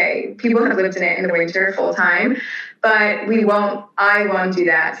stay. People have lived in it in the winter full time, but I won't do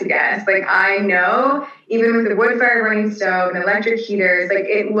that to guests. Like, I know, even with the wood fire running stove and electric heaters, like,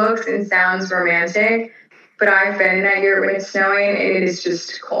 it looks and sounds romantic, but I've been in that yurt when it's snowing and it is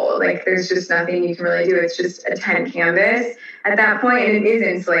just cold. Like, there's just nothing you can really do. It's just a tent canvas at that point, and it is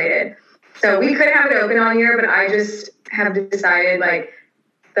insulated. So we could have it open all year, but I just have decided, like,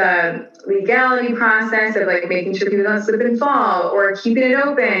 the legality process of, like, making sure people don't slip and fall or keeping it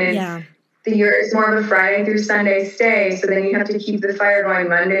open. Yeah. The yurt is more of a Friday through Sunday stay, so then you have to keep the fire going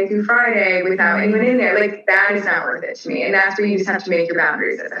Monday through Friday without anyone in there. Like, that is not worth it to me. And that's where you just have to make your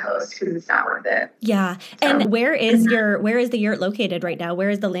boundaries as a host, because it's not worth it. Yeah. And where is the yurt located right now? Where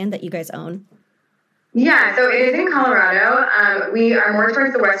is the land that you guys own? Yeah, so it is in Colorado. We are more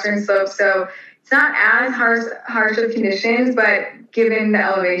towards the western slope, so it's not as harsh of conditions, but given the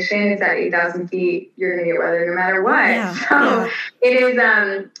elevation, it's at 8,000 feet, you're going to get weather no matter what. Yeah, so it is,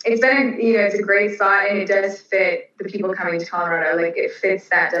 it's a great spot, and it does fit the people coming to Colorado. Like, it fits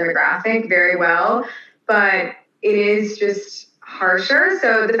that demographic very well, but it is just harsher.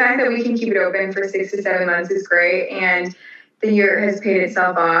 So the fact that we can keep it open for 6 to 7 months is great. And the yurt has paid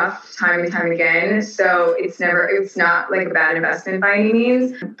itself off time and time again. So it's not like a bad investment by any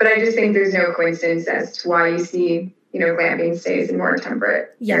means. But I just think there's no coincidence as to why you see, glamping stays in more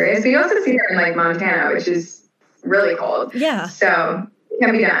temperate areas. But you also see that in, like, Montana, which is really cold. Yeah. So it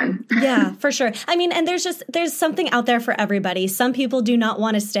can be done. Yeah, for sure. I mean, and there's something out there for everybody. Some people do not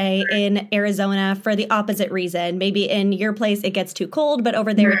want to stay in Arizona for the opposite reason. Maybe in your place it gets too cold, but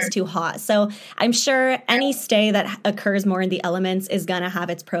over there it's too hot. So I'm sure any stay that occurs more in the elements is going to have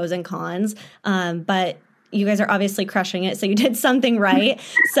its pros and cons. But you guys are obviously crushing it, so you did something right.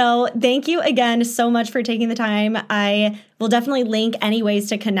 So thank you again so much for taking the time. I will definitely link any ways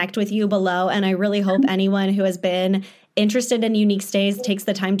to connect with you below, and I really hope anyone who has been interested in unique stays takes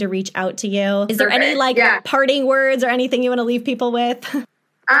the time to reach out to you. Is there any parting words or anything you want to leave people with?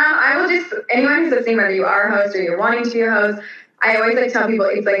 I will just, anyone who's listening, whether you are a host or you're wanting to be a host, I always like to tell people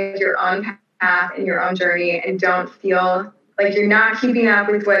it's like your own path and your own journey, and don't feel like you're not keeping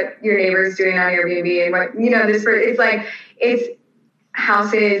up with what your neighbor's doing on Airbnb and what, it's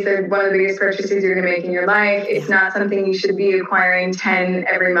houses are one of the biggest purchases you're going to make in your life. It's not something you should be acquiring 10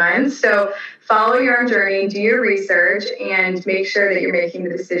 every month. So follow your own journey, do your research, and make sure that you're making the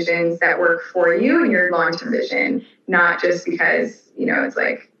decisions that work for you and your long-term vision, not just because, it's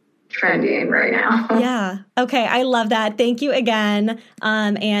like trending right now. Yeah. Okay. I love that. Thank you again.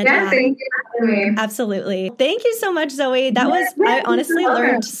 Thank you for having me. Absolutely. Thank you so much, Zoey. I honestly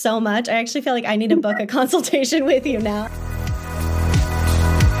learned so much. I actually feel like I need to book a consultation with you now.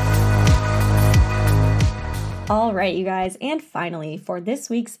 All right, you guys. And finally, for this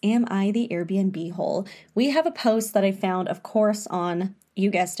week's Am I the Airbnb Hole, we have a post that I found, of course, on, you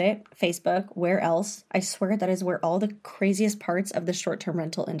guessed it, Facebook. Where else? I swear that is where all the craziest parts of the short-term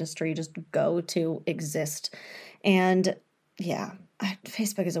rental industry just go to exist. And yeah,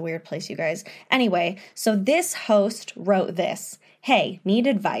 Facebook is a weird place, you guys. Anyway, so this host wrote this. Hey, need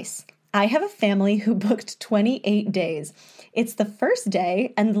advice. I have a family who booked 28 days. It's the first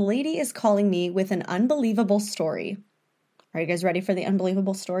day, and the lady is calling me with an unbelievable story. Are you guys ready for the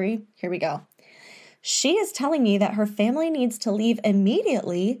unbelievable story? Here we go. She is telling me that her family needs to leave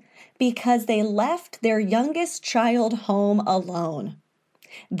immediately because they left their youngest child home alone.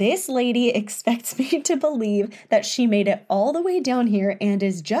 This lady expects me to believe that she made it all the way down here and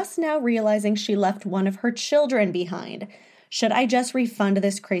is just now realizing she left one of her children behind. Should I just refund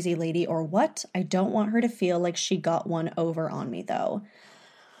this crazy lady or what? I don't want her to feel like she got one over on me, though.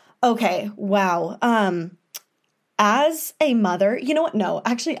 Okay, wow. As a mother, you know what? No,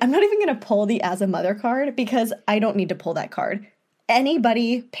 actually, I'm not even going to pull the as a mother card because I don't need to pull that card.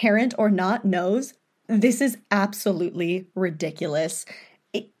 Anybody, parent or not, knows this is absolutely ridiculous.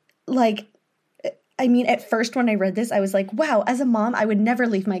 At first when I read this, I was like, wow, as a mom, I would never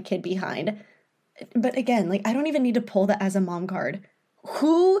leave my kid behind. But again, I don't even need to pull the as a mom card.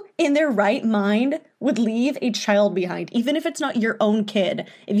 Who in their right mind would leave a child behind, even if it's not your own kid?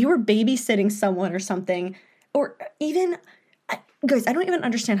 If you were babysitting someone or something, or even, guys, I don't even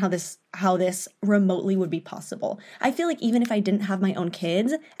understand how this remotely would be possible. I feel like even if I didn't have my own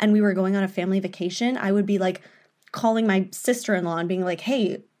kids and we were going on a family vacation, I would be calling my sister-in-law and being like,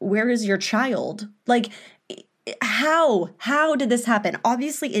 hey, where is your child? How did this happen?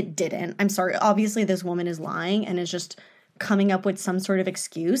 Obviously it didn't. I'm sorry. Obviously this woman is lying and is just coming up with some sort of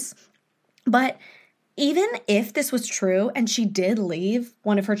excuse. But even if this was true and she did leave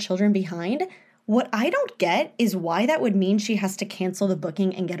one of her children behind, what I don't get is why that would mean she has to cancel the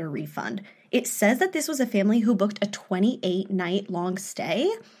booking and get a refund. It says that this was a family who booked a 28-night long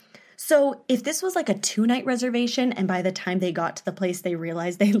stay. So if this was like a 2-night reservation and by the time they got to the place they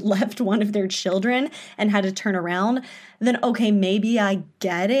realized they left one of their children and had to turn around, then okay, maybe I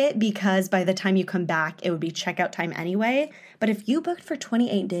get it because by the time you come back, it would be checkout time anyway. But if you booked for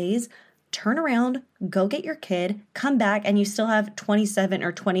 28 days, turn around, go get your kid, come back, and you still have 27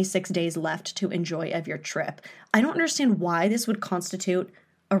 or 26 days left to enjoy of your trip. I don't understand why this would constitute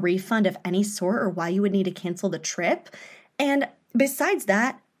a refund of any sort or why you would need to cancel the trip. And besides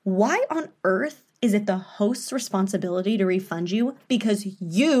that, why on earth is it the host's responsibility to refund you because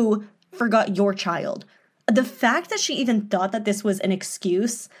you forgot your child? The fact that she even thought that this was an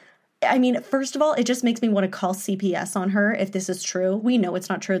excuse, I mean, first of all, it just makes me want to call CPS on her if this is true. We know it's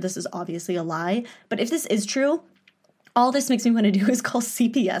not true. This is obviously a lie. But if this is true, all this makes me want to do is call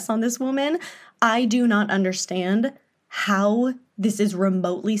CPS on this woman. I do not understand how this is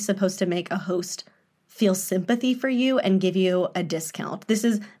remotely supposed to make a host feel sympathy for you and give you a discount. This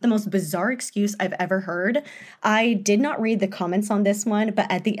is the most bizarre excuse I've ever heard. I did not read the comments on this one,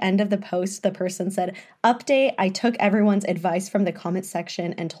 but at the end of the post, the person said, "Update, I took everyone's advice from the comment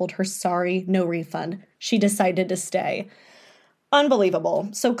section and told her sorry, no refund. She decided to stay." Unbelievable.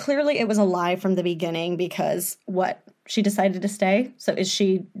 So clearly it was a lie from the beginning because what? She decided to stay? So is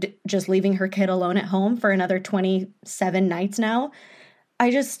she just leaving her kid alone at home for another 27 nights now?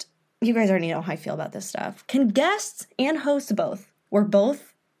 You guys already know how I feel about this stuff. Can guests and hosts both? We're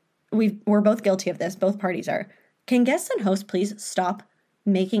both guilty of this. Both parties are. Can guests and hosts please stop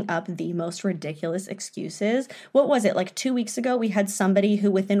making up the most ridiculous excuses? What was it? Like 2 weeks ago, we had somebody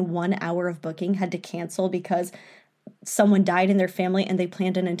who within 1 hour of booking had to cancel because someone died in their family and they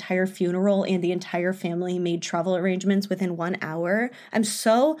planned an entire funeral and the entire family made travel arrangements within 1 hour. I'm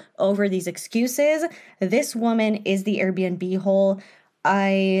so over these excuses. This woman is the Airbnb hole.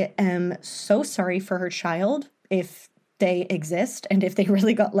 I am so sorry for her child if they exist and if they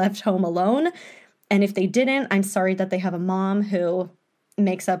really got left home alone. And if they didn't, I'm sorry that they have a mom who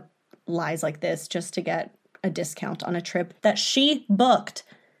makes up lies like this just to get a discount on a trip that she booked.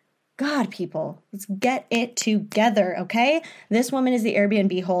 God, people, let's get it together, okay? This woman is the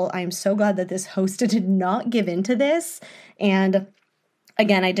Airbnb hole. I am so glad that this host did not give into this. And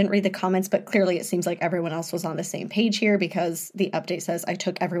again, I didn't read the comments, but clearly it seems like everyone else was on the same page here because the update says I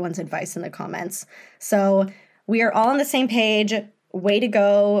took everyone's advice in the comments. So we are all on the same page. Way to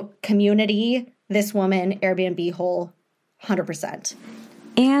go, community. This woman, Airbnb hole, 100%.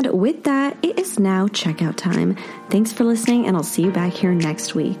 And with that, it is now checkout time. Thanks for listening, and I'll see you back here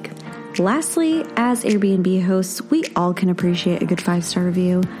next week. Lastly, as Airbnb hosts, we all can appreciate a good 5-star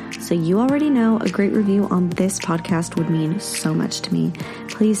review. So you already know a great review on this podcast would mean so much to me.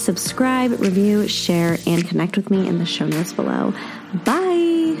 Please subscribe, review, share, and connect with me in the show notes below.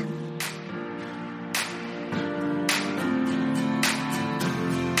 Bye!